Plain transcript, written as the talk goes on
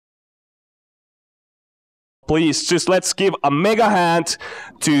please just let's give a mega hand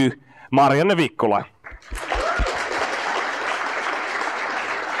to Marianne Vikkula.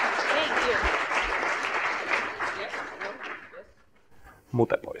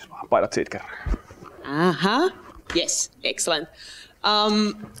 Mute pois vaan, painat siitä kerran. Yes, excellent.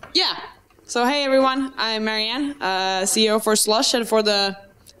 Yeah, so hey everyone, I'm Marianne, CEO for Slush, and for the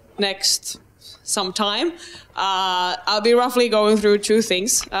next some time, I'll be roughly going through two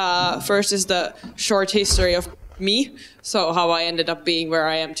things. First is the short history of me, so how I ended up being where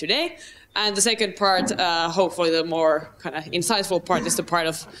I am today. And the second part, hopefully the more kind of insightful part, is the part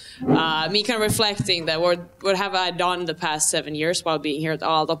of me kind of reflecting that what have I done the past 7 years while being here at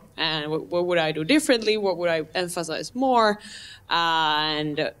Aalto, and what would I do differently, what would I emphasize more,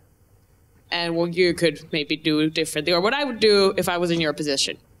 and what you could maybe do differently, or what I would do if I was in your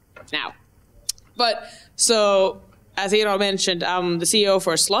position now. But so, as Iiro mentioned, I'm the CEO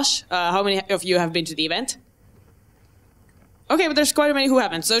for Slush. How many of you have been to the event? Okay, but there's quite a many who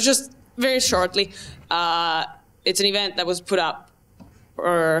haven't, so just very shortly, it's an event that was put up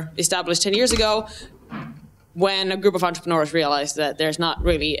or established 10 years ago when a group of entrepreneurs realized that there's not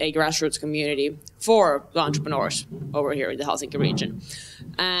really a grassroots community for the entrepreneurs over here in the Helsinki region.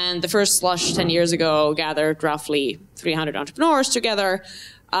 And the first Slush 10 years ago gathered roughly 300 entrepreneurs together.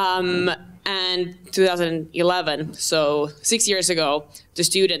 And 2011, so 6 years ago, the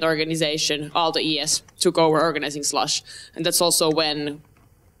student organization, Aalto ES, took over organizing Slush. And that's also when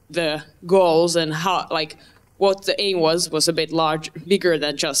the goals and how, like, what the aim was a bit bigger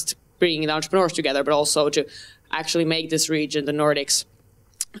than just bringing the entrepreneurs together, but also to actually make this region, the Nordics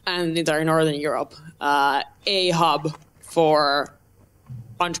and entire Northern Europe, a hub for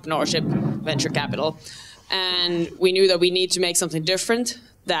entrepreneurship, venture capital. And we knew that we need to make something different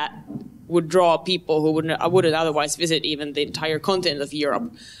that would draw people who wouldn't otherwise visit even the entire continent of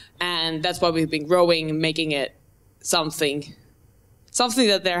Europe. And that's why we've been growing, making it something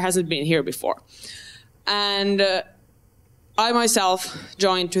that there hasn't been here before. And I myself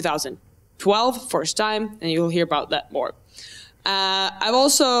joined 2012, first time, and you'll hear about that more. I've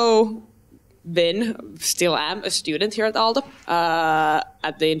also still am a student here at Aalto,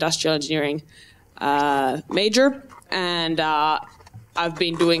 at the industrial engineering major, and I've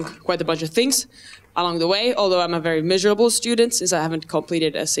been doing quite a bunch of things along the way, although I'm a very miserable student since I haven't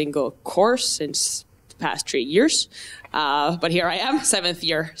completed a single course since the past 3 years. But here I am, 7th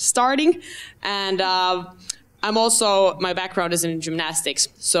year starting, and my background is in gymnastics,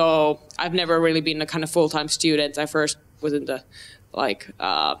 so I've never really been a kind of full-time student. I first was in the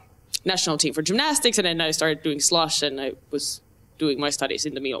national team for gymnastics, and then I started doing Slush, and I was doing my studies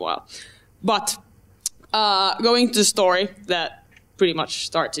in the meanwhile. But going to the story that pretty much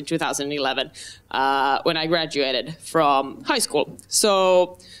starts in 2011 when I graduated from high school.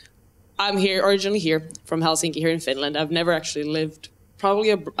 So I'm originally here from Helsinki, here in Finland. I've never actually lived probably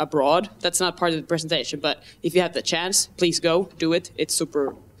abroad. That's not part of the presentation, but if you have the chance, please go, do it. It's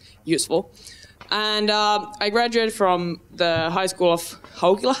super useful. And I graduated from the high school of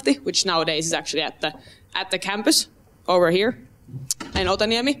Haukilahti, which nowadays is actually at the campus over here in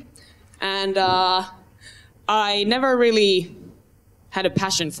Otaniemi. And I never really had a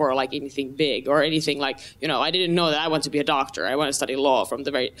passion for like anything big or anything like, I didn't know that I want to be a doctor. I want to study law from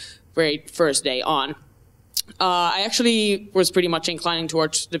the very first day on. I actually was pretty much inclining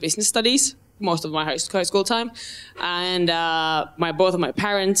towards the business studies most of my high school time. And both of my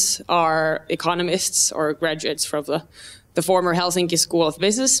parents are economists or graduates from the former Helsinki School of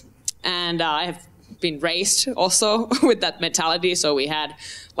Business. And I have been raised also with that mentality. So we had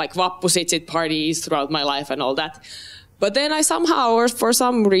like vappusitsit parties throughout my life and all that. But then I somehow, or for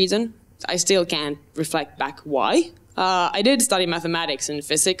some reason, I still can't reflect back why. I did study mathematics and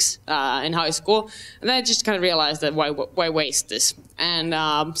physics in high school, and then I just kind of realized that why waste this? And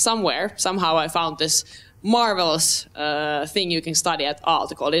somehow I found this marvelous thing you can study at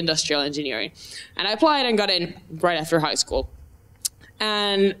Aalto called industrial engineering. And I applied and got in right after high school.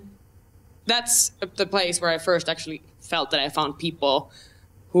 And that's the place where I first actually felt that I found people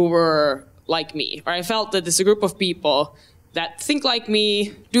who were like me, or I felt that there's a group of people that think like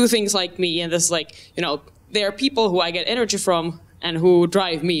me, do things like me, and there's like, there are people who I get energy from and who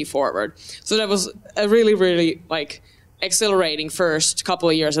drive me forward. So that was a really, really like exhilarating first couple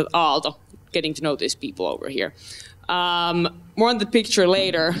of years at Aalto, getting to know these people over here. More on the picture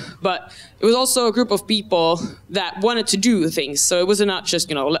later, but it was also a group of people that wanted to do things. So it was not just,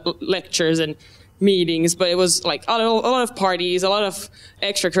 lectures and meetings, but it was like a lot of parties, a lot of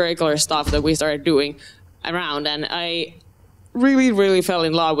extracurricular stuff that we started doing around. And I really, really fell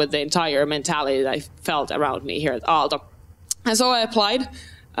in love with the entire mentality that I felt around me here at Aalto. And so I applied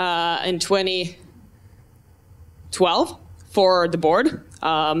in 12 for the board.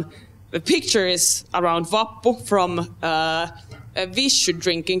 The picture is around Vappu from a Vishu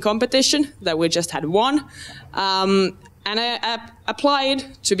drinking competition that we just had won. And I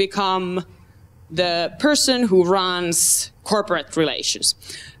applied to become the person who runs corporate relations.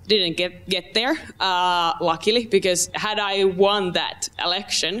 Didn't get there, luckily, because had I won that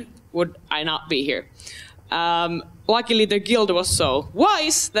election, would I not be here. Luckily, the guild was so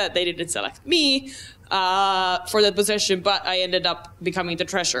wise that they didn't select me for that position, but I ended up becoming the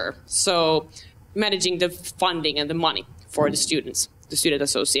treasurer. So managing the funding and the money for the students, the student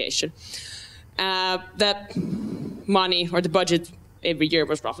association. That money or the budget every year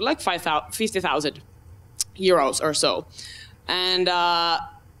was roughly like 50,000 euros or so. And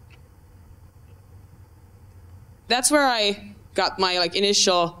that's where I got my like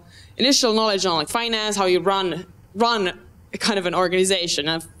initial knowledge on like finance, how you run kind of an organization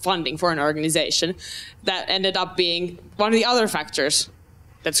and funding for an organization. That ended up being one of the other factors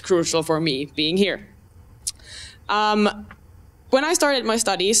that's crucial for me being here. When I started my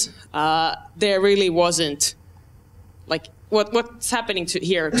studies, there really wasn't like what's happening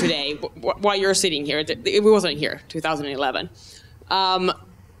here today, why you're sitting here. It wasn't here, 2011.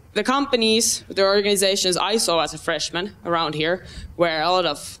 The companies, the organizations I saw as a freshman around here were a lot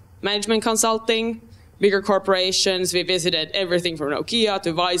of management consulting, bigger corporations. We visited everything from Nokia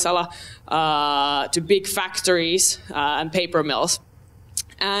to Vaisala to big factories and paper mills.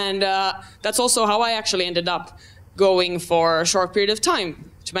 And that's also how I actually ended up going for a short period of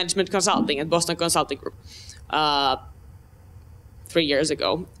time to management consulting at Boston Consulting Group 3 years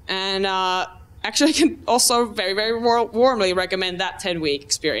ago. And actually, I can also very, very warmly recommend that 10-week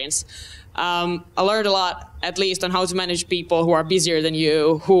experience. I learned a lot, at least, on how to manage people who are busier than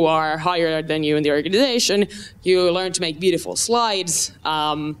you, who are higher than you in the organization. You learn to make beautiful slides,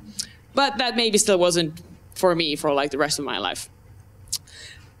 but that maybe still wasn't for me for like the rest of my life.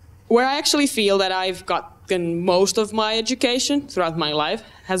 Where I actually feel that I've gotten most of my education throughout my life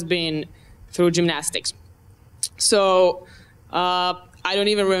has been through gymnastics. So I don't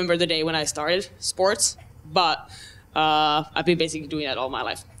even remember the day when I started sports, but I've been basically doing that all my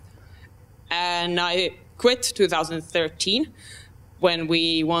life. And I quit 2013 when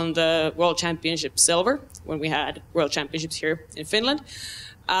we won the World Championship silver, when we had World Championships here in Finland.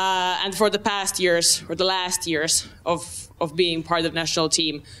 And for the past years, or the last years of being part of the national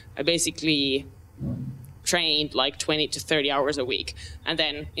team, I basically trained like 20 to 30 hours a week. And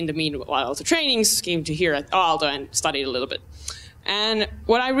then in the meanwhile, the trainings came to here at Aalto and studied a little bit. And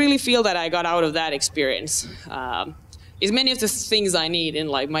what I really feel that I got out of that experience is many of the things I need in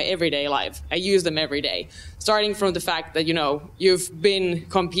like my everyday life. I use them every day. Starting from the fact that, you know, you've been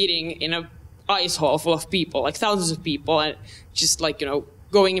competing in an ice hall full of people, like thousands of people, and just like, you know,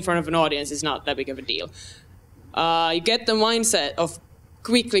 going in front of an audience is not that big of a deal. You get the mindset of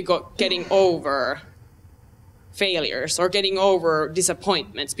quickly getting over failures or getting over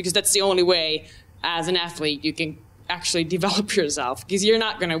disappointments, because that's the only way as an athlete you can actually develop yourself, because you're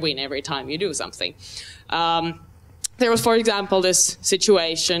not going to win every time you do something. There was, for example, this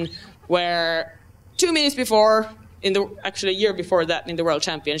situation where 2 minutes before, actually a year before that in the World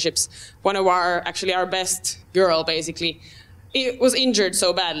Championships, one of our best girl basically, it was injured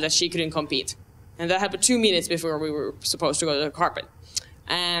so bad that she couldn't compete. And that happened 2 minutes before we were supposed to go to the carpet.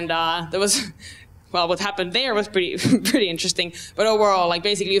 And that was, well, what happened there was pretty interesting. But overall, like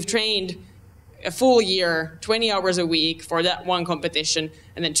basically you've trained a full year, 20 hours a week for that one competition,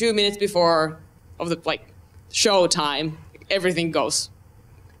 and then 2 minutes before of the show time, everything goes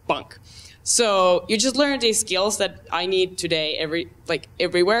bunk. So you just learn these skills that I need today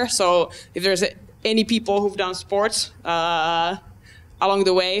everywhere. So if there's any people who've done sports along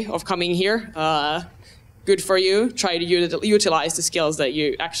the way of coming here, good for you. Try to utilize the skills that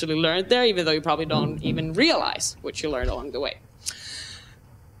you actually learned there, even though you probably don't even realize what you learned along the way.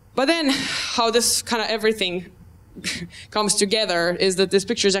 But then how this kind of everything comes together is that this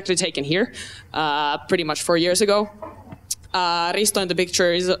picture is actually taken here pretty much 4 years ago. Risto in the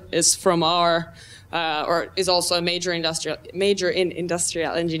picture is from our, or is also a major in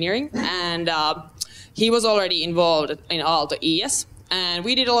industrial engineering, and he was already involved in Aalto ES, and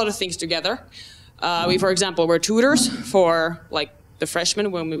we did a lot of things together. We, for example, were tutors for like the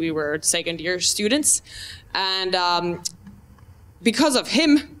freshmen when we were second-year students, and because of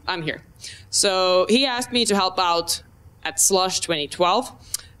him, I'm here. So he asked me to help out at Slush 2012.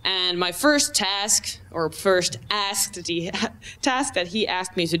 And my first task, or first task that he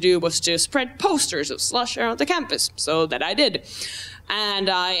asked me to do was to spread posters of Slush around the campus. So that I did. And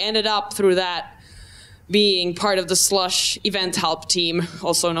I ended up through that being part of the Slush event help team,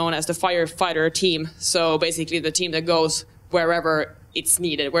 also known as the firefighter team. So basically the team that goes wherever it's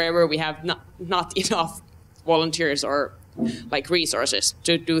needed, wherever we have not enough volunteers or like resources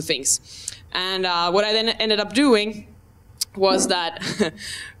to do things. And what I then ended up doing was that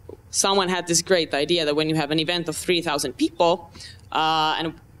someone had this great idea that when you have an event of 3,000 people,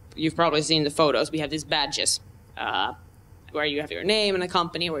 and you've probably seen the photos, we have these badges where you have your name and a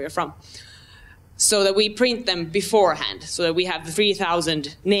company, where you're from. So that we print them beforehand, so that we have the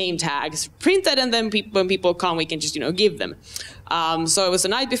 3,000 name tags printed, and then when people come, we can just give them. So it was the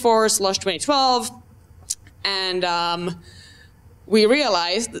night before Slush 2012, and we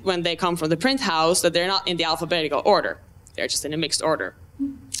realized that when they come from the print house that they're not in the alphabetical order; they're just in a mixed order.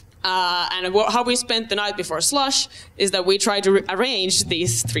 And how we spent the night before Slush is that we tried to arrange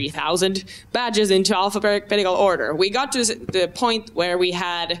these 3,000 badges into alphabetical order. We got to the point where we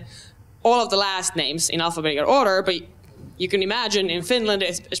had all of the last names in alphabetical order, but you can imagine in Finland,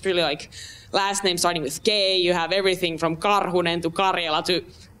 it's really like last name starting with K. You have everything from Karhunen to Karjala to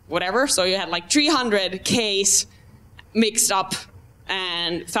whatever. So you had like 300 Ks mixed up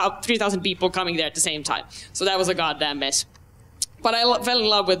and 3,000 people coming there at the same time. So that was a goddamn mess. But I fell in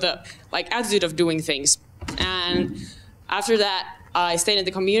love with the attitude of doing things. And after that, I stayed in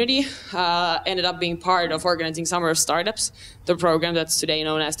the community, ended up being part of organizing Summer of Startups, the program that's today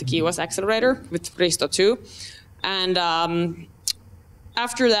known as the Kiwas Accelerator with Risto 2. And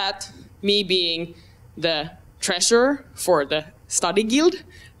after that, me being the treasurer for the study guild,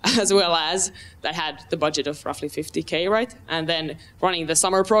 as well as that had the budget of roughly 50K, right? And then running the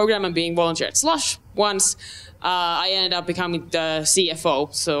summer program and being volunteer at Slush once, I ended up becoming the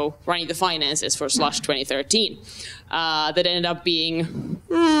CFO, so running the finances for Slush 2013. That ended up being,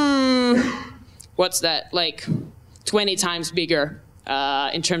 what's that, like 20 times bigger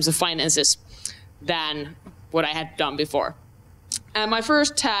in terms of finances than what I had done before. And my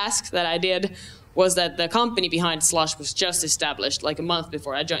first task that I did was that the company behind Slush was just established like a month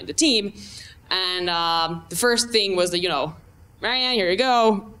before I joined the team. And the first thing was that, Marianne, here you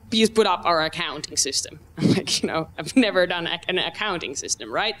go. Please put up our accounting system. Like, I've never done an accounting system,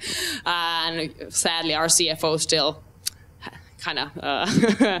 right? And sadly, our CFO still kind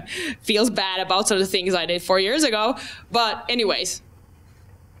of feels bad about some of the things I did 4 years ago. But anyways,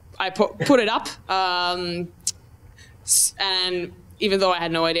 I put it up. And even though I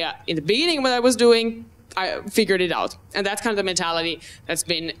had no idea in the beginning what I was doing, I figured it out. And that's kind of the mentality that's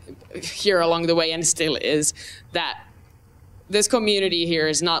been here along the way and still is, that this community here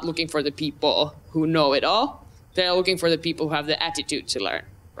is not looking for the people who know it all. They're looking for the people who have the attitude to learn,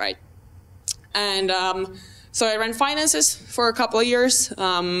 right? And so I ran finances for a couple of years.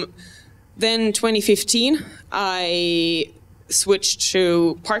 Then 2015, I switched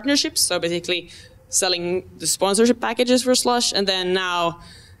to partnerships. So basically selling the sponsorship packages for Slush. And then now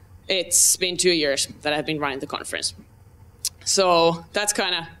it's been 2 years that I've been running the conference. So that's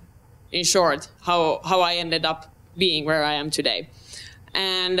kind of, in short, how I ended up being where I am today.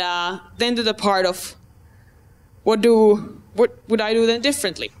 And then to the part of what would I do then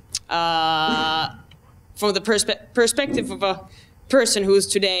differently? From the perspective of a person who's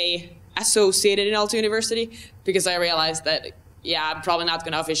today associated in Aalto University, because I realized that, yeah, I'm probably not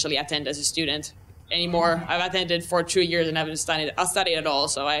going to officially attend as a student anymore. I've attended for 2 years and haven't studied at all,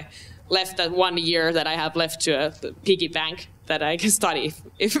 so I left that 1 year that I have left to a piggy bank that I can study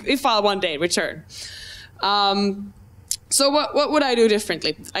if I'll one day return. So what would I do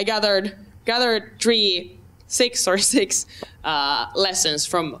differently? I gathered six lessons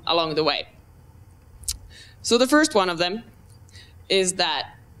from along the way. So the first one of them is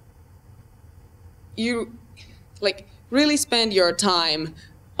that you really spend your time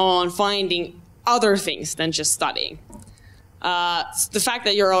on finding other things than just studying. The fact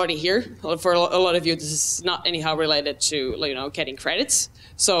that you're already here, for a lot of you, this is not anyhow related to getting credits.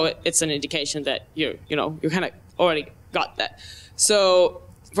 So it's an indication that you kind of already got that. So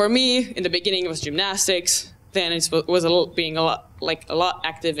for me, in the beginning, it was gymnastics. Then it was being a lot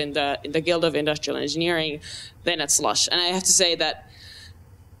active in the Guild of Industrial Engineering. Then at Slush, and I have to say that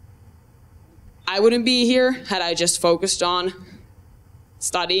I wouldn't be here had I just focused on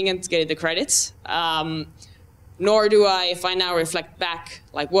studying and getting the credits. Nor do I, if I now reflect back,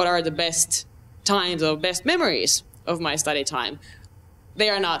 what are the best times or best memories of my study time? They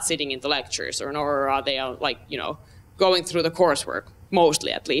are not sitting in the lectures, nor are they going through the coursework,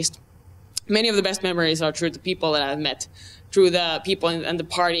 mostly at least. Many of the best memories are through the people that I've met, through the people and the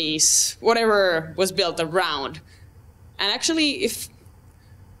parties, whatever was built around. And actually,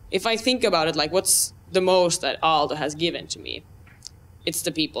 if I think about it, what's the most that Aalto has given to me, it's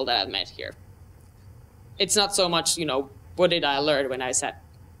the people that I've met here. it's not so much, you know, what did I learn when I sat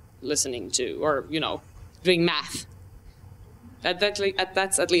listening to, or, you know, doing math.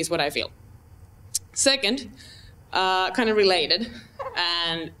 That's at least what I feel. Second, kind of related,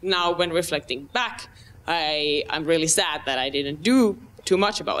 and now when reflecting back, I'm really sad that I didn't do too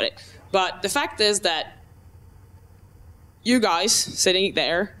much about it. But the fact is that you guys sitting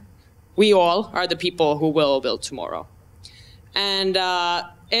there, we all are the people who will build tomorrow. And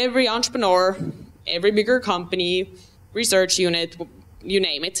every entrepreneur, every bigger company, research unit, you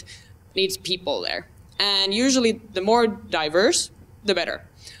name it, needs people there. And usually the more diverse, the better.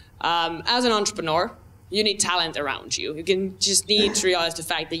 As an entrepreneur, you need talent around you. You can just need to realize the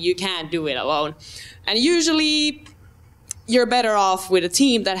fact that you can't do it alone. And usually you're better off with a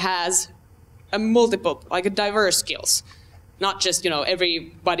team that has a diverse skills. Not just, you know,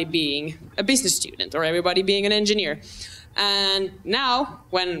 everybody being a business student or everybody being an engineer. And now,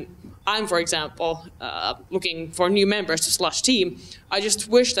 when I'm, for example, looking for new members to Slush team, I just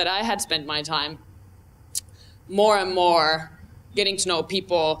wish that I had spent my time more and more getting to know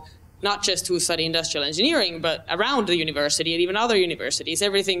people, not just who study industrial engineering, but around the university and even other universities,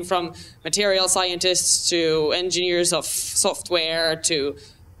 everything from material scientists to engineers of software to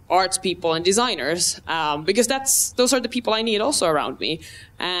arts people and designers, because those are the people I need also around me.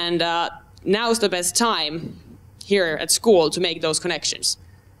 And now's the best time here at school to make those connections.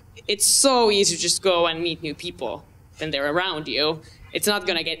 It's so easy to just go and meet new people when they're around you. It's not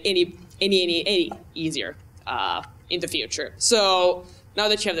going to get any easier in the future. So now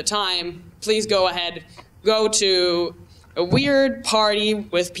that you have the time, please go ahead, go to a weird party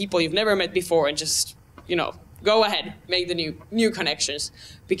with people you've never met before and just, you know, go ahead, make the new connections,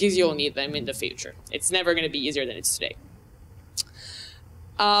 because you'll need them in the future. It's never going to be easier than it's today.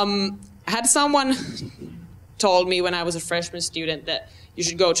 Had someone told me when I was a freshman student that you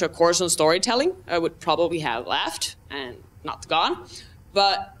should go to a course on storytelling, I would probably have laughed and not gone.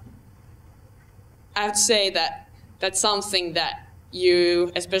 But I have to say that that's something that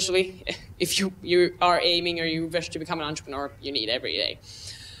you, especially if you are aiming or you wish to become an entrepreneur, you need every day.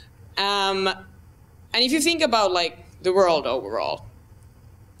 And if you think about like the world overall,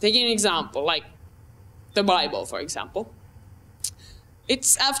 taking an example, like the Bible, for example,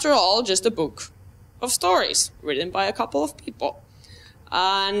 it's after all just a book of stories written by a couple of people.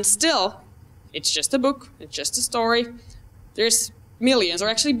 And still, it's just a book, it's just a story. There's millions, or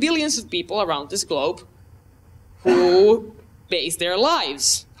actually billions of people around this globe who base their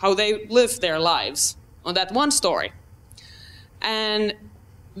lives, how they live their lives on that one story. And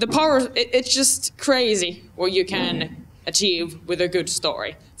the power, it's just crazy what you can achieve with a good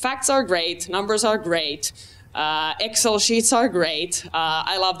story. Facts are great, numbers are great, Excel sheets are great,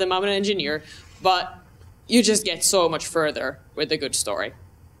 I love them, I'm an engineer, but you just get so much further with a good story.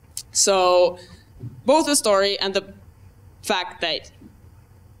 So both the story and the fact that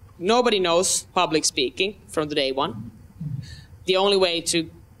nobody knows public speaking from the day one. The only way to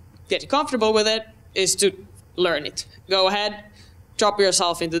get comfortable with it is to learn it. Go ahead, drop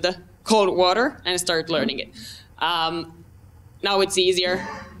yourself into the cold water and start learning it. Now it's easier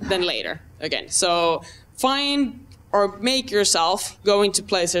than later, again. So find or make yourself go into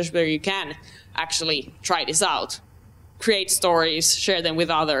places where you can actually try this out. Create stories, share them with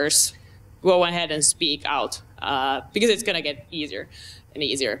others, go ahead and speak out, because it's gonna get easier and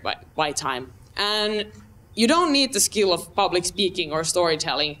easier by time. And you don't need the skill of public speaking or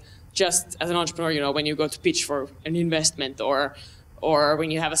storytelling just as an entrepreneur, you know, when you go to pitch for an investment or when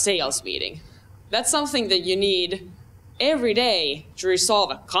you have a sales meeting. That's something that you need every day to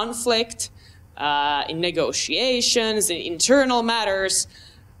resolve a conflict, in negotiations, in internal matters.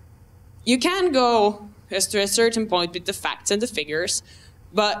 You can go to a certain point with the facts and the figures,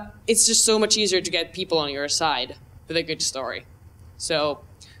 but it's just so much easier to get people on your side with a good story. So,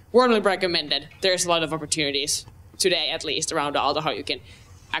 warmly recommended. There's a lot of opportunities today, at least, around Aalto, how you can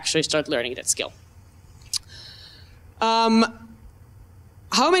actually start learning that skill.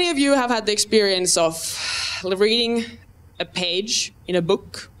 How many of you have had the experience of reading a page in a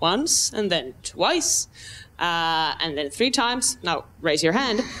book once, and then twice, and then 3 times? Now, raise your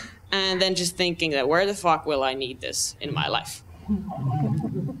hand. And then just thinking that, where the fuck will I need this in my life?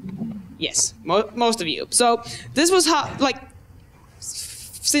 Yes, most of you. So this was how, like,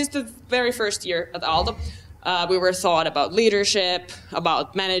 since the very first year at Aalto, we were taught about leadership,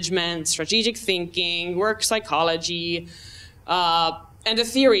 about management, strategic thinking, work psychology, and the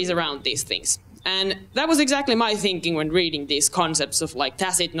theories around these things. And that was exactly my thinking when reading these concepts of like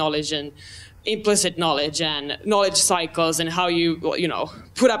tacit knowledge and implicit knowledge and knowledge cycles and how you know,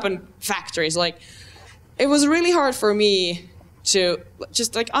 put up in factories. Like, it was really hard for me to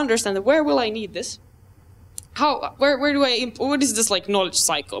just like understand that, where will I need this? where do what is this like knowledge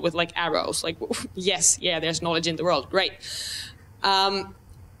cycle with like arrows? Like, yes, yeah, there's knowledge in the world, great.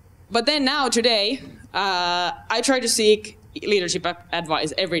 But then now today, I try to seek leadership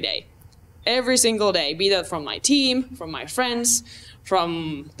advice every day. Every single day, be that from my team, from my friends,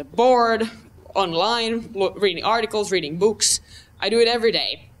 from the board, online, reading articles, reading books. I do it every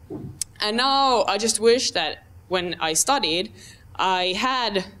day. And now I just wish that when I studied, I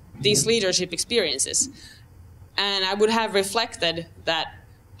had these leadership experiences. And I would have reflected that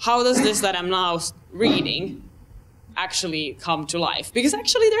how does this that I'm now reading actually come to life? Because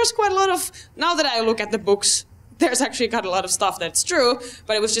actually there's quite a lot of, now that I look at the books, there's actually quite a lot of stuff that's true,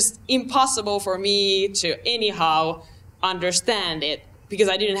 but it was just impossible for me to anyhow understand it because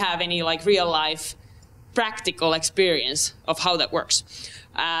I didn't have any like real life practical experience of how that works.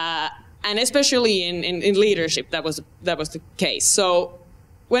 And especially in leadership, that was the case. So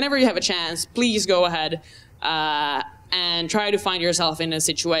whenever you have a chance, please go ahead and try to find yourself in a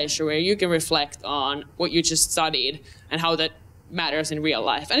situation where you can reflect on what you just studied and how that matters in real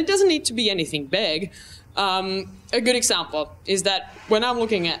life. And it doesn't need to be anything big. A good example is that when I'm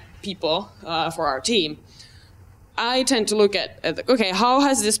looking at people for our team, I tend to look at, okay, how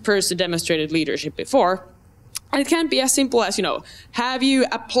has this person demonstrated leadership before? And it can't be as simple as, have you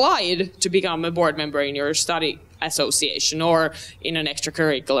applied to become a board member in your study association or in an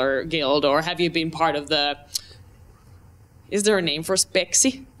extracurricular guild, or have you been part of the, is there a name for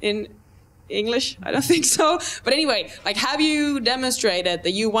spexy in English? I don't think so. But anyway, like, have you demonstrated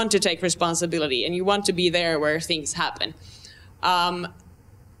that you want to take responsibility and you want to be there where things happen?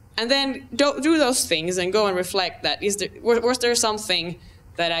 And then do those things and go and reflect that, was there something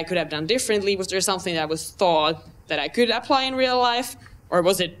that I could have done differently? Was there something that was thought that I could apply in real life? Or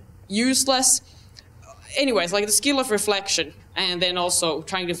was it useless? Anyways, like the skill of reflection, and then also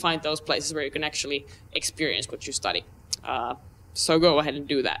trying to find those places where you can actually experience what you study. So go ahead and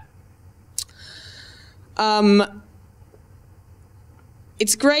do that.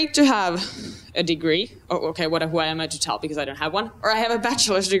 It's great to have a degree. Oh, okay, who am I to tell because I don't have one? Or I have a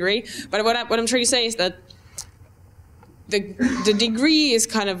bachelor's degree. But what I'm trying to say is that the degree is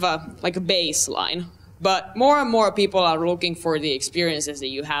kind of like a baseline. But more and more people are looking for the experiences that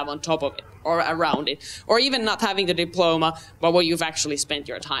you have on top of it or around it. Or even not having the diploma, but what you've actually spent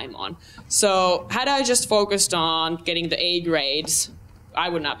your time on. So had I just focused on getting the A grades, I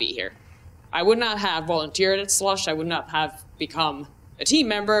would not be here. I would not have volunteered at Slush. I would not have become a team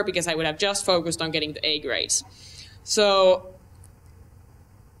member because I would have just focused on getting the A grades. So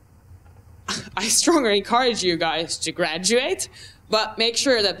I strongly encourage you guys to graduate, but make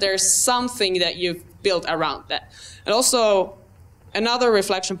sure that there's something that you've built around that. And also, another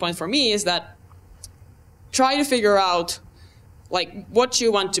reflection point for me is that try to figure out like what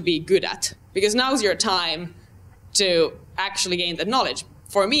you want to be good at, because now's your time to actually gain that knowledge.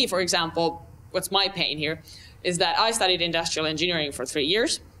 For me, for example, what's my pain here is that I studied industrial engineering for 3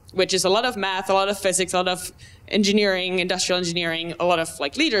 years, which is a lot of math, a lot of physics, a lot of engineering, industrial engineering, a lot of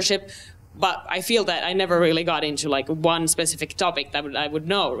like leadership. But I feel that I never really got into like one specific topic that I would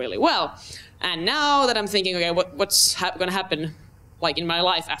know really well. And now that I'm thinking, okay, what's going to happen like in my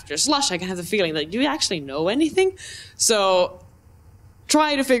life after Slush, I can have the feeling that, do you actually know anything? So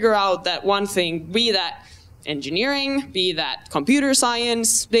try to figure out that one thing, be that engineering, be that computer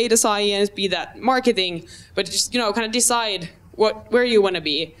science, data science, be that marketing, but just, kind of decide where you want to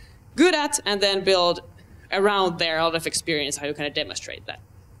be good at and then build around there a lot of experience how you kind of demonstrate that.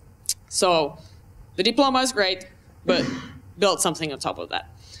 So the diploma is great, but build something on top of that.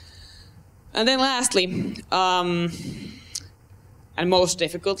 And then lastly, and most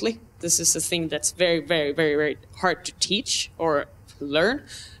difficultly, this is a thing that's very, very, very, very hard to teach or learn,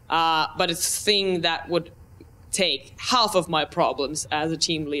 but it's a thing that would take half of my problems as a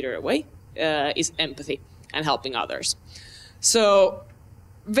team leader away, is empathy and helping others. So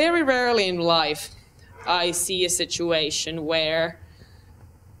very rarely in life, I see a situation where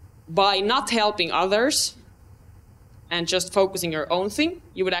by not helping others and just focusing your own thing,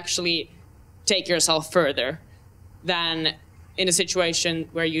 you would actually take yourself further than in a situation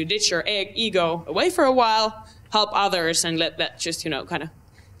where you ditch your ego away for a while, help others, and let that just, kind of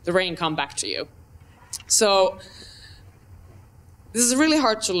the rain come back to you. So this is really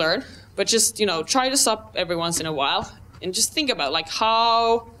hard to learn, but just, try to stop every once in a while and just think about, like,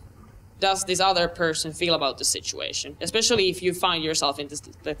 how does this other person feel about the situation, especially if you find yourself in this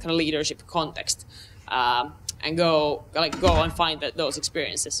kind of leadership context, and go and find those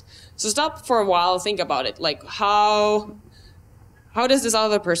experiences. So stop for a while, think about it, like how does this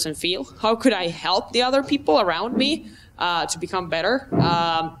other person feel? How could I help the other people around me to become better?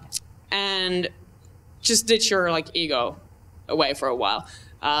 And just ditch your like ego away for a while.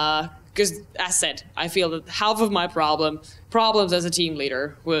 Because as said, I feel that half of my problems as a team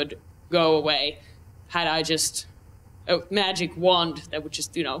leader would go away had I just a magic wand that would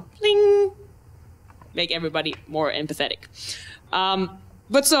just, you know, bling, make everybody more empathetic.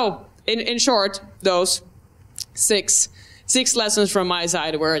 But so, in short, those six lessons from my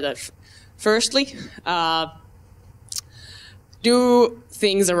side were that, firstly, do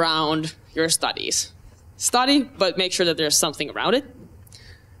things around your studies. Study, but make sure that there's something around it.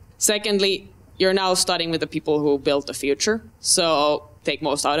 Secondly, you're now studying with the people who built the future, so take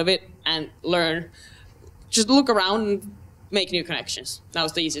most out of it and learn. Just look around and make new connections.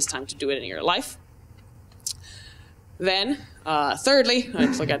 Now's the easiest time to do it in your life. Then, thirdly,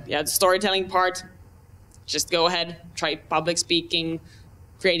 let's look at the storytelling part. Just go ahead, try public speaking,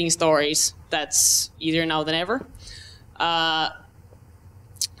 creating stories. That's easier now than ever.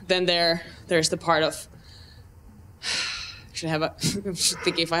 Then there's the part of, I'm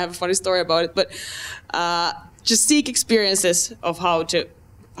thinking if I have a funny story about it, but just seek experiences of how to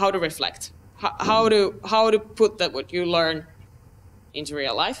reflect, how to put that what you learn into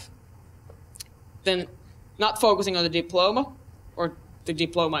real life. Then not focusing on the diploma, or the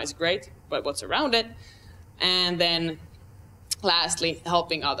diploma is great, but what's around it. And then lastly,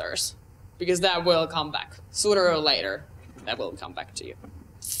 helping others, because that will come back. Sooner or later, that will come back to you.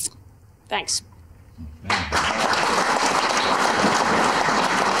 Thanks.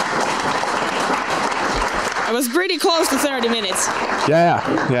 I was pretty close to 30 minutes.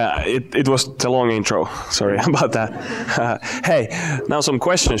 Yeah. It was a long intro. Sorry about that. Hey, now some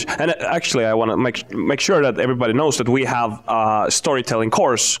questions. And actually, I want to make sure that everybody knows that we have a storytelling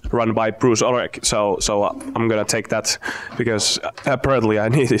course run by Bruce Ulrich. So I'm gonna take that because apparently I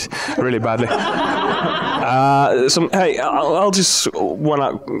need it really badly. Hey, I'll just want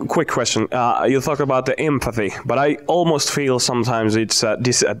a quick question. You talk about the empathy, but I almost feel sometimes it's a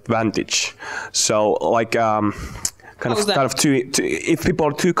disadvantage. So like. Kind of too, if people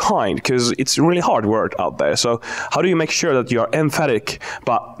are too kind, because it's a really hard word out there. So how do you make sure that you're emphatic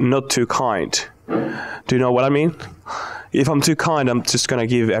but not too kind? Do you know what I mean? If I'm too kind, I'm just gonna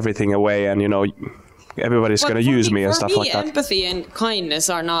give everything away, and you know, everybody's gonna use me and stuff like that. Empathy and kindness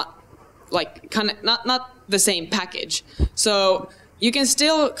are not like not the same package. So you can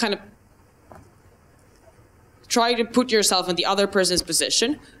still kind of try to put yourself in the other person's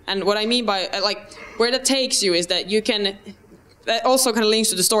position. And what I mean by, like, where that takes you is that you can, that also kind of links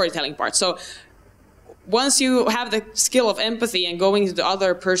to the storytelling part. So once you have the skill of empathy and going to the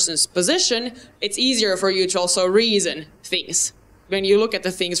other person's position, it's easier for you to also reason things when you look at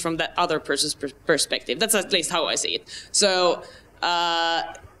the things from that other person's perspective. That's at least how I see it. So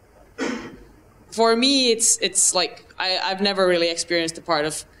for me, it's like, I've never really experienced the part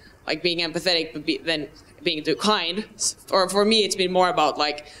of like being empathetic, but then being too kind. Or for me, it's been more about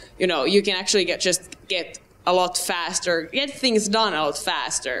like, you know, you can actually get a lot faster, get things done a lot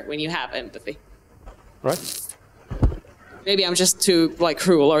faster when you have empathy. Right. Maybe I'm just too like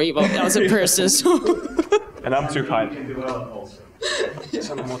cruel or evil as a person. So. And I'm too kind.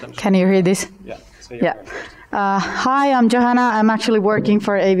 Can you hear this? Yeah. Yeah. Hi, I'm Johanna. I'm actually working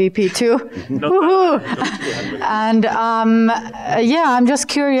for AVP too. And yeah, I'm just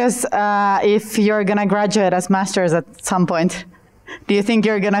curious if you're gonna graduate as masters at some point. Do you think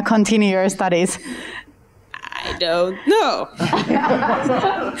you're gonna continue your studies? I don't know.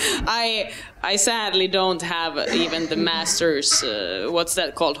 I sadly don't have even the master's, what's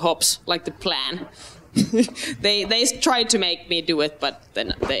that called, hops, like the plan. They tried to make me do it, but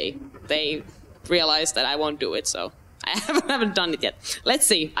then they realized that I won't do it, so I haven't done it yet. Let's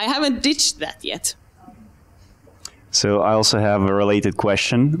see. I haven't ditched that yet. So I also have a related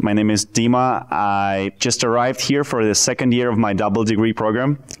question. My name is Dima. I just arrived here for the second year of my double degree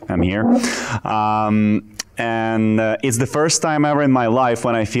program. I'm here. And it's the first time ever in my life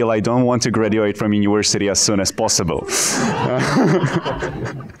when I feel I don't want to graduate from university as soon as possible.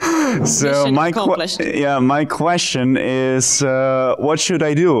 So my question is, what should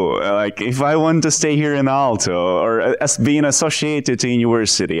I do? Like, if I want to stay here in Aalto or as being associated to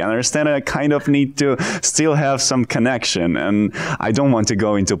university, I understand I kind of need to still have some connection, and I don't want to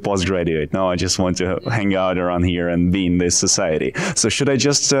go into postgraduate. No, I just want to hang out around here and be in this society. So should I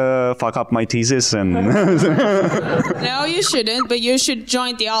just fuck up my thesis and? No, you shouldn't. But you should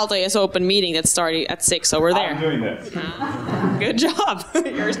join the Aalto open meeting that started at 6 over there. I'm doing that. Good job.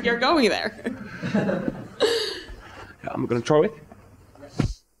 You're going there. Yeah, I'm gonna throw it.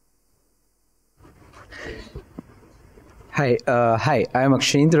 Hi, I am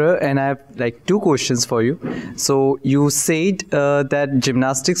Akshindra, and I have like 2 questions for you. So you said that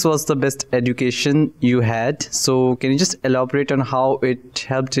gymnastics was the best education you had. So can you just elaborate on how it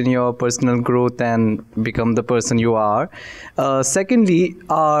helped in your personal growth and become the person you are? Secondly,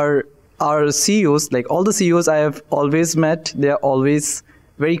 our CEOs, like all the CEOs I have always met, they are always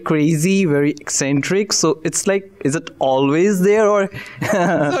very crazy, very eccentric. So it's like, is it always there, or?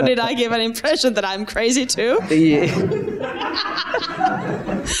 So did I give an impression that I'm crazy too? Yeah.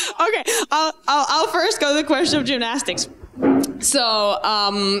 Okay, I'll first go to the question of gymnastics. So,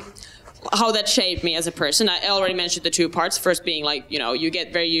 how that shaped me as a person. I already mentioned the 2 parts. First being like, you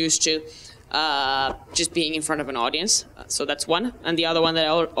get very used to just being in front of an audience. So that's one. And the other one that I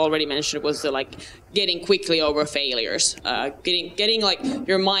already mentioned was the getting quickly over failures, getting like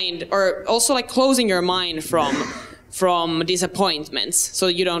your mind, or also like closing your mind from disappointments, so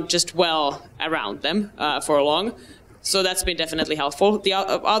you don't just dwell around them for long. So that's been definitely helpful. The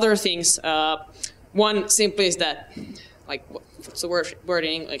other things, one simply is that, like, what's the word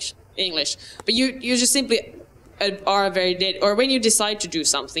in English? But you just simply are very or when you decide to do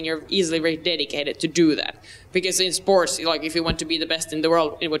something, you're easily very dedicated to do that. Because in sports, like if you want to be the best in the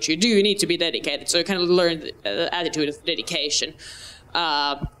world in what you do, you need to be dedicated. So you kind of learn the attitude of dedication.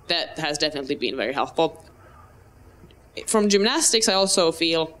 That has definitely been very helpful. From gymnastics, I also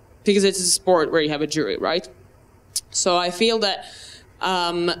feel, because it's a sport where you have a jury, right? So I feel that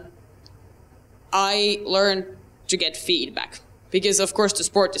I learned to get feedback. Because of course the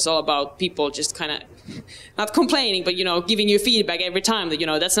sport is all about people just kind of not complaining, but giving you feedback every time that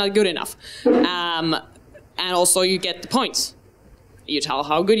that's not good enough. And also you get the points. You tell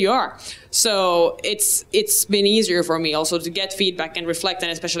how good you are. So it's been easier for me also to get feedback and reflect and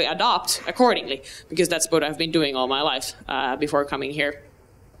especially adopt accordingly, because that's what I've been doing all my life before coming here.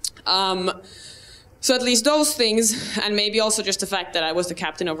 So at least those things, and maybe also just the fact that I was the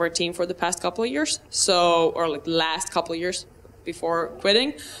captain of our team for the past couple of years, or like the last couple of years before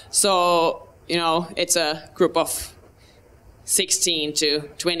quitting. So, it's a group of 16 to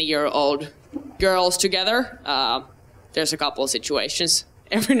 20-year-old girls together. There's a couple of situations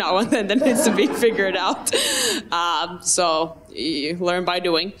every now and then that needs to be figured out. So you learn by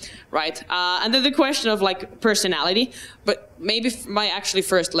doing, right? And then the question of like personality, but maybe my actually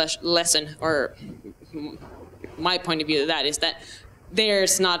first lesson, or my point of view of that, is that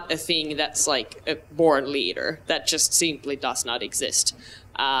there's not a thing that's like a born leader. That just simply does not exist.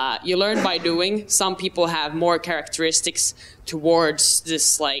 You learn by doing. Some people have more characteristics towards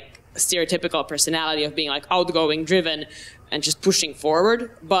this like stereotypical personality of being like outgoing, driven, and just pushing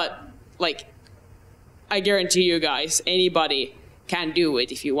forward. But like, I guarantee you guys, anybody can do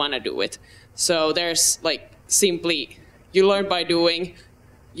it if you want to do it. So there's like simply, you learn by doing.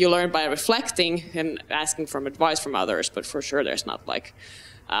 You learn by reflecting and asking for advice from others, but for sure there's not like,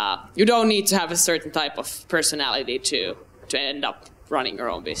 you don't need to have a certain type of personality to end up running your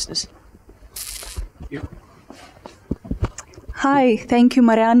own business. Hi, thank you,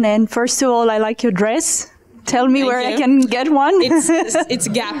 Marianne. And first of all, I like your dress. Tell me where I can get one. It's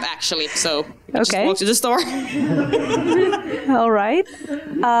Gap, actually, so just walk to the store. All right.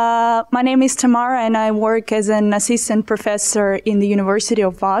 My name is Tamara, and I work as an assistant professor in the University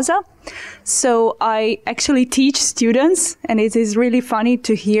of Vasa. So I actually teach students, and it is really funny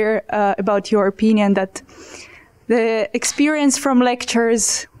to hear about your opinion that the experience from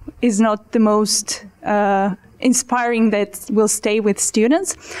lectures is not the most inspiring that will stay with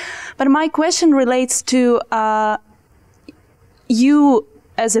students. But my question relates to you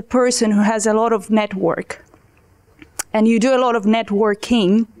as a person who has a lot of network, and you do a lot of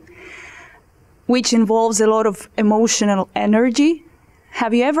networking, which involves a lot of emotional energy.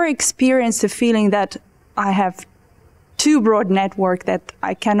 Have you ever experienced the feeling that I have too broad network that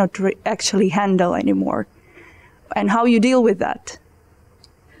I cannot actually handle anymore? And how you deal with that?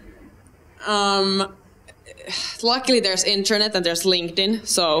 Luckily there's internet and there's LinkedIn,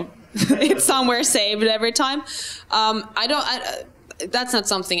 so it's somewhere saved every time. That's not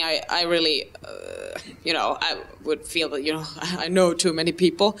something I really, I would feel that, I know too many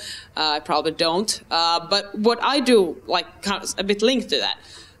people. I probably don't. But what I do, like, kind of a bit linked to that,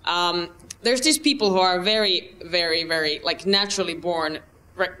 there's these people who are very, very, very, like, naturally born,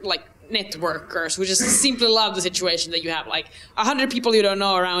 like, networkers who just simply love the situation that you have like 100 people you don't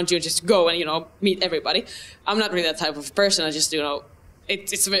know around you, just go and meet everybody. I'm not really that type of person. I just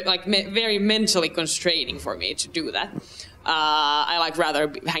it's like very mentally constraining for me to do that. I like rather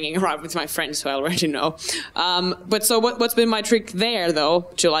be hanging around with my friends who I already know. But so what's been my trick there though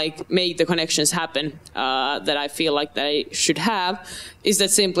to like make the connections happen that I feel like that I should have is that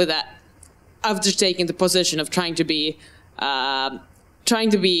simply that I've just taken the position of trying to be trying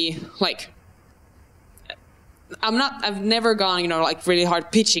to be like, I've never gone, like really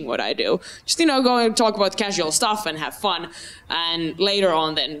hard pitching what I do. Just, go and talk about casual stuff and have fun. And later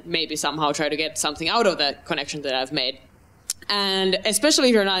on then maybe somehow try to get something out of the connection that I've made. And especially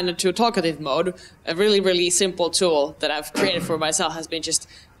if you're not in a too talkative mode, a really, really simple tool that I've created for myself has been just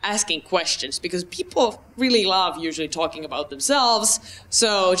asking questions, because people really love usually talking about themselves.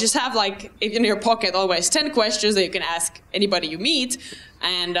 So just have like in your pocket always 10 questions that you can ask anybody you meet,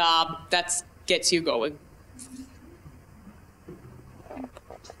 and that gets you going.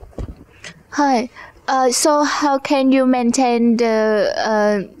 Hi. So how can you maintain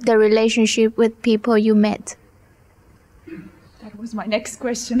the relationship with people you met? That was my next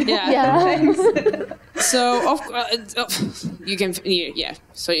question. Yeah. Thanks. So you can,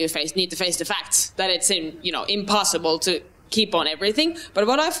 So you need to face the facts that it's impossible to keep on everything. But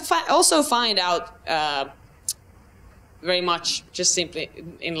what I also find out very much just simply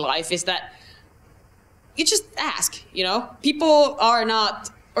in life is that you just ask. People are not.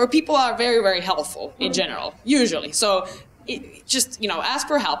 Or people are very, very helpful in general, usually. So just, ask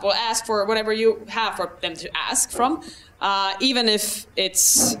for help or ask for whatever you have for them to ask from, even if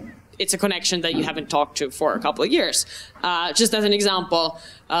it's a connection that you haven't talked to for a couple of years. Just as an example,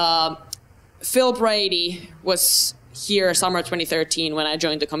 Phil Brady was here summer 2013 when I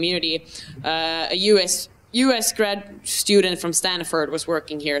joined the community. A US grad student from Stanford was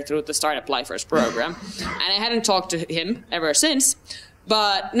working here through the Startup Lifers program. And I hadn't talked to him ever since.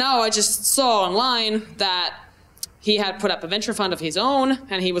 But now I just saw online that he had put up a venture fund of his own,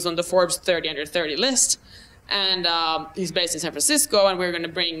 and he was on the Forbes 30 under 30 list. And he's based in San Francisco, and we're going to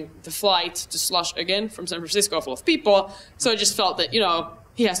bring the flight to Slush again from San Francisco full of people. So I just felt that,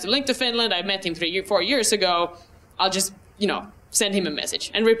 he has to link to Finland. I met him 4 years ago. I'll just, send him a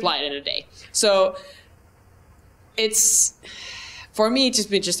message and reply in a day. So it's, for me, it's just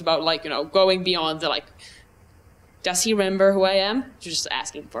been just about going beyond the does he remember who I am? Just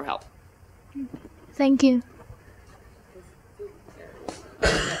asking for help. Thank you.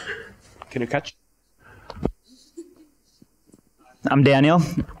 Can you catch? I'm Daniel,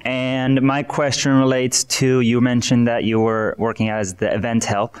 and my question relates to, you mentioned that you were working as the event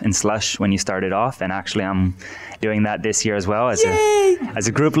help in Slush when you started off, and actually I'm doing that this year as well as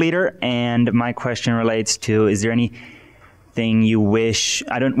a group leader. And my question relates to, is there anything you wish,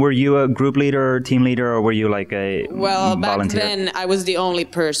 were you a group leader or team leader, or were you like a volunteer? Back then I was the only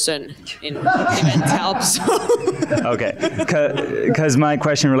person in event help. So. Okay, because my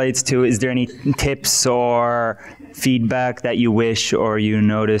question relates to, is there any tips or feedback that you wish or you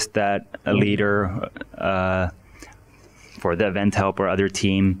noticed that a leader for the event help or other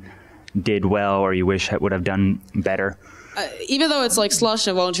team did well, or you wish would have done better? Even though it's like Slush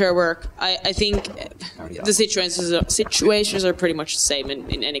and volunteer work, I think the situations are pretty much the same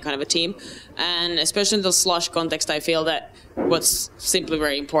in any kind of a team. And especially in the Slush context, I feel that what's simply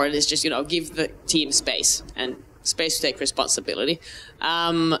very important is just, give the team space and space to take responsibility.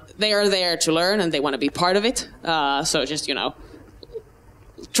 They are there to learn and they want to be part of it. So just,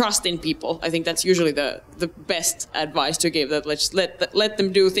 trust in people. I think that's usually the best advice to give, that let's let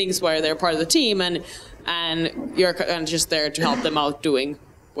them do things where they're part of the team, and you're just there to help them out doing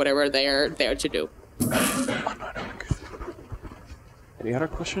whatever they're there to do. Any other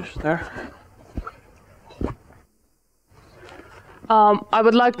questions there? I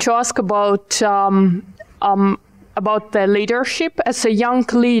would like to ask about the leadership. As a young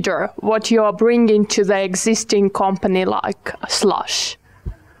leader, what you are bringing to the existing company like Slush?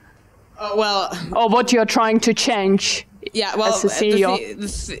 Or what you're trying to change as a CEO?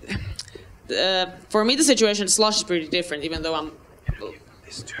 For me, the situation at Slush is pretty different, even though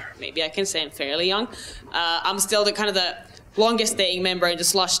maybe I can say I'm fairly young. I'm still the longest staying member in the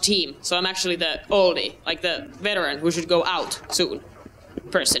Slush team. So I'm actually the oldie, like the veteran who should go out soon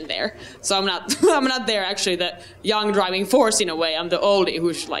person there. So I'm not there actually the young driving force in a way. I'm the oldie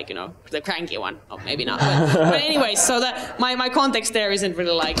who's the cranky one. Oh, maybe not. But anyway, so that my context there isn't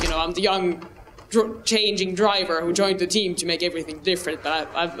really I'm the young changing driver who joined the team to make everything different, but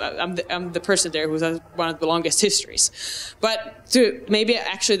I'm the person there who's one of the longest histories. But to maybe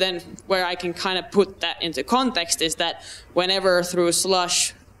actually then where I can kind of put that into context is that whenever through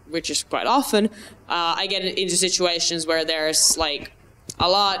Slush, which is quite often, I get into situations where there's a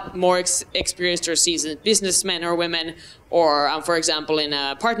lot more experienced or seasoned businessmen or women, or for example in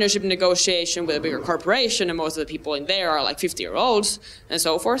a partnership negotiation with a bigger corporation, and most of the people in there are 50-year-olds and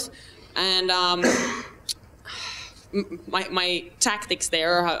so forth. And my tactics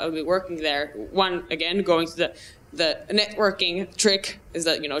there, how I'll be working there, one, again, going to the networking trick is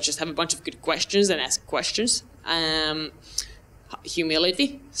that, just have a bunch of good questions and ask questions.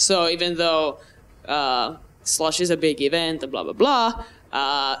 humility. So even though Slush is a big event and blah blah blah,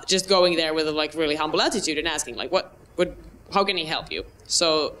 just going there with a like really humble attitude and asking like, how can he help you?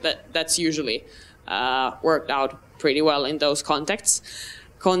 So that's usually worked out pretty well in those contexts.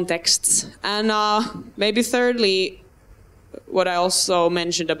 And maybe thirdly, what I also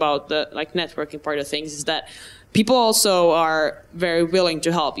mentioned about the like networking part of things is that people also are very willing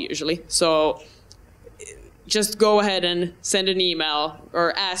to help usually. So just go ahead and send an email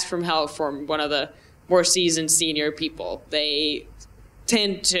or ask for help from one of the more seasoned senior people. They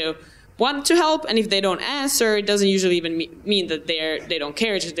tend to want to help, and if they don't answer, it doesn't usually even mean that they don't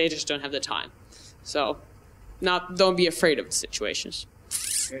care, they just don't have the time. So don't be afraid of the situations.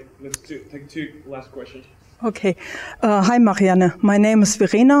 Okay, let's take 2 last questions. Okay. Hi, Marianne. My name is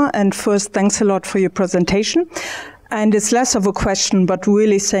Verena, and first, thanks a lot for your presentation. And it's less of a question, but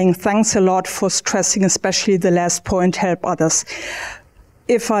really saying thanks a lot for stressing, especially the last point, help others.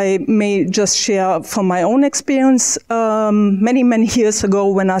 If I may just share from my own experience, many, many years ago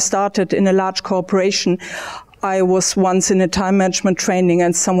when I started in a large corporation, I was once in a time management training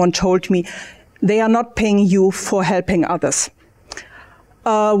and someone told me, they are not paying you for helping others,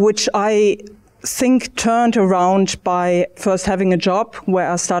 which I think turned around by first having a job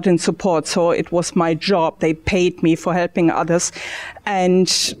where I started in support. So it was my job. They paid me for helping others.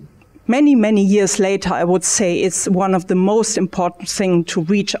 And many, many years later, I would say it's one of the most important things to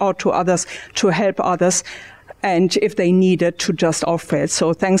reach out to others, to help others, and if they need it, to just offer it.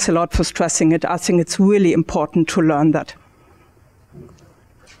 So thanks a lot for stressing it. I think it's really important to learn that.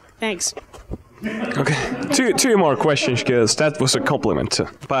 Thanks. Okay, two more questions, because that was a compliment,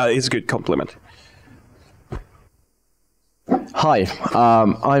 but it's a good compliment. Hi,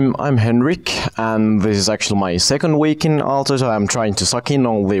 I'm Henrik, and this is actually my second week in Aalto, so I'm trying to suck in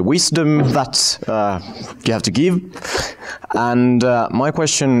all the wisdom that you have to give. And my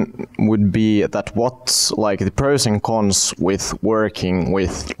question would be that what's like the pros and cons with working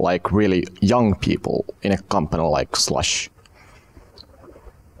with like really young people in a company like Slush?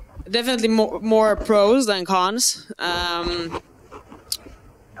 Definitely more pros than cons.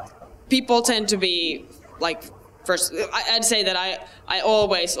 People tend to be like, first, I'd say that I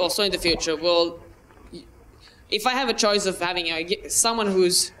always, also in the future, will, if I have a choice of having someone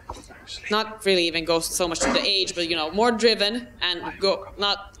who's not really even goes so much to the age, but more driven and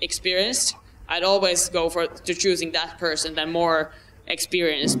not experienced, I'd always go to choosing that person than more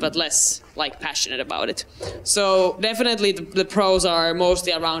experienced but less like passionate about it. So definitely the pros are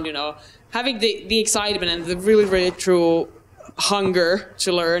mostly around having the excitement and the really, really true hunger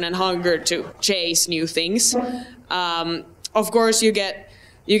to learn and hunger to chase new things. Of course, you get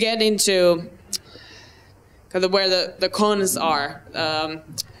into kind of where the cons are.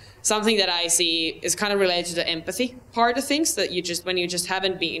 Something that I see is kind of related to the empathy part of things, that when you just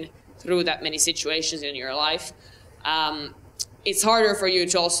haven't been through that many situations in your life, it's harder for you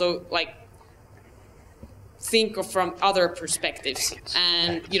to also like think of from other perspectives.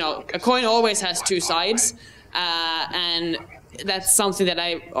 And a coin always has 2 sides, and that's something that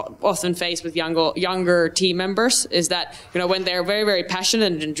I often face with younger team members, is that when they're very, very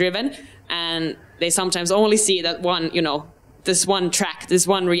passionate and driven, and they sometimes only see that one, this one track, this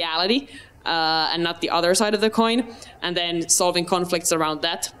one reality, and not the other side of the coin, and then solving conflicts around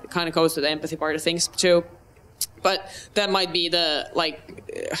that. It kind of goes to the empathy part of things too. But that might be the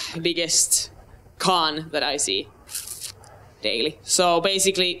biggest con that I see daily. So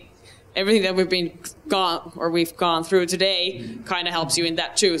basically, everything that we've gone through today kind of helps you in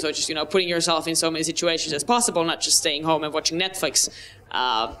that too. So just putting yourself in so many situations as possible, not just staying home and watching Netflix,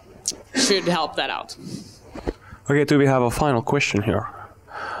 should help that out. Okay, do we have a final question here?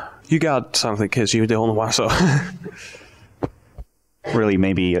 You got something, because you're the only one. So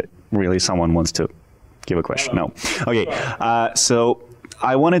really someone wants to give a question. No. Okay. So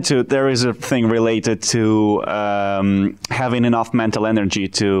I wanted to, there is a thing related to having enough mental energy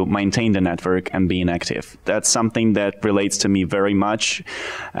to maintain the network and being active. That's something that relates to me very much.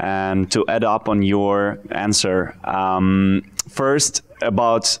 And to add up on your answer, first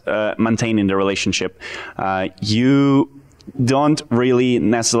about maintaining the relationship, you don't really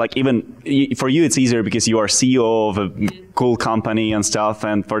necessarily, like, even for you it's easier because you are CEO of a cool company and stuff.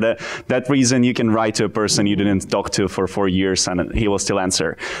 And for that reason, you can write to a person you didn't talk to for 4 years and he will still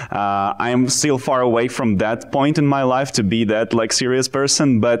answer. I am still far away from that point in my life to be that like serious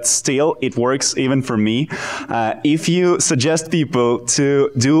person, but still it works even for me. If you suggest people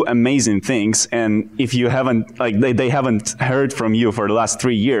to do amazing things, and if you haven't, like they haven't heard from you for the last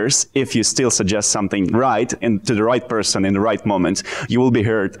 3 years, if you still suggest something right and to the right person in the right moment, you will be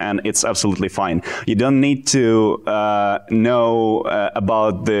heard, and it's absolutely fine. You don't need to know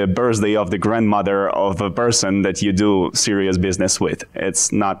about the birthday of the grandmother of a person that you do serious business with.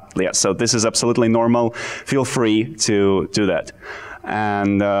 It's not, yeah, so this is absolutely normal. Feel free to do that.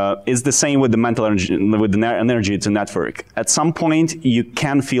 And it's the same with the mental energy, with the energy to network. At some point, you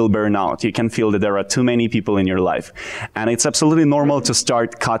can feel burnout. You can feel that there are too many people in your life. And it's absolutely normal to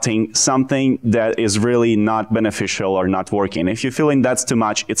start cutting something that is really not beneficial or not working. If you're feeling that's too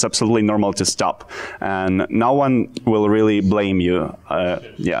much, it's absolutely normal to stop. And no one will really blame you.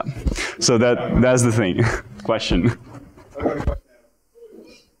 Yeah. So that's the thing. Question.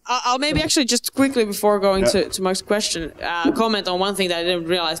 I'll maybe actually just quickly before going to Mark's question, comment on one thing that I didn't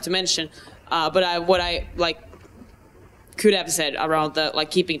realize to mention, but what I like could have said around the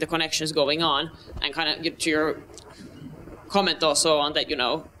like keeping the connections going on, and kind of to your comment also on that, you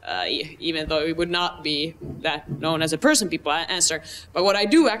know, even though it would not be that known as a person people answer, but what I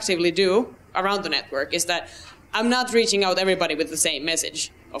do actively do around the network is that I'm not reaching out everybody with the same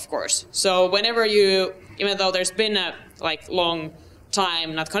message, of course. So whenever you, even though there's been a like long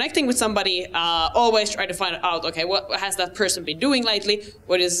time not connecting with somebody, always try to find out, okay, what has that person been doing lately?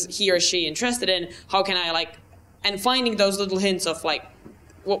 What is he or she interested in? How can I like, and finding those little hints of like,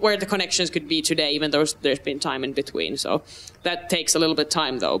 where the connections could be today, even though there's been time in between. So that takes a little bit of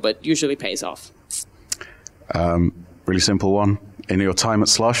time though, but usually pays off. Really simple one. In your time at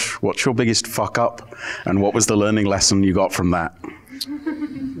Slush, what's your biggest fuck up? And what was the learning lesson you got from that?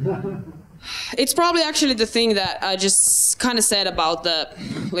 It's probably actually the thing that I just kind of said about the,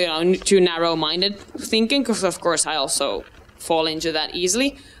 you know, too narrow-minded thinking, because of course I also fall into that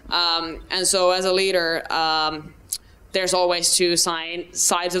easily. And so as a leader, there's always two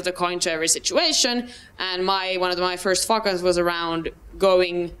sides of the coin to every situation. And one of my first fuck-ups was around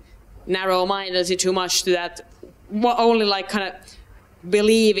going narrow-mindedly too much to that, only like kind of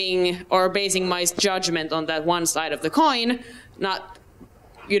believing or basing my judgment on that one side of the coin, not,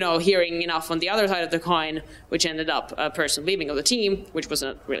 you know, hearing enough on the other side of the coin, which ended up a person leaving of the team, which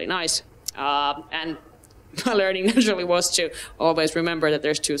wasn't really nice. And my learning naturally was to always remember that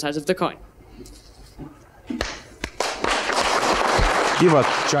there's two sides of the coin. Give a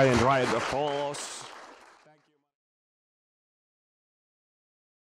giant round of applause.